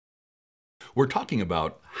We're talking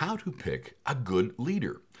about how to pick a good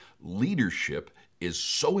leader. Leadership is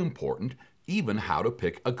so important, even how to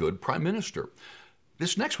pick a good prime minister.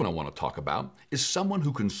 This next one I want to talk about is someone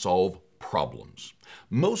who can solve problems.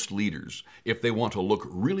 Most leaders, if they want to look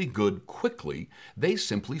really good quickly, they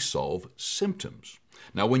simply solve symptoms.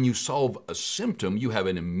 Now, when you solve a symptom, you have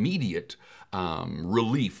an immediate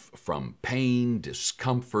relief from pain,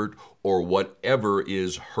 discomfort, or whatever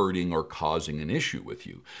is hurting or causing an issue with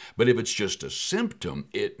you. But if it's just a symptom,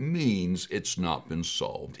 it means it's not been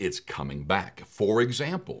solved. It's coming back. For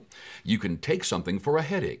example, you can take something for a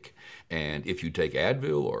headache, and if you take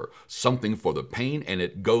Advil or something for the pain and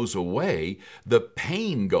it goes away, the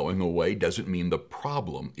pain going away doesn't mean the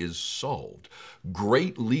problem is solved.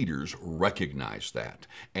 Great leaders recognize that,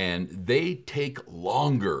 and they take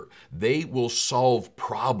longer. They will solve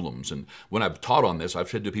problems. And when I've taught on this, I've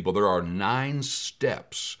said to people there are 9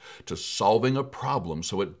 steps to solving a problem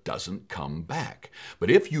so it doesn't come back. But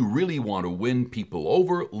if you really want to win people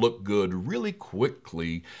over, look good really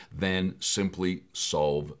quickly, then simply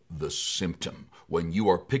solve the symptom. When you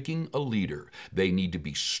are picking a leader, they need to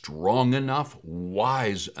be strong enough,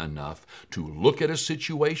 wise enough to look at a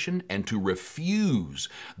situation and to refuse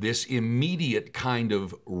this immediate kind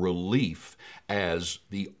of relief as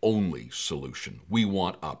the only solution. We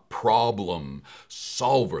want a problem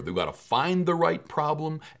solver. We've got to find the right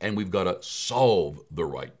problem and we've got to solve the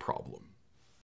right problem.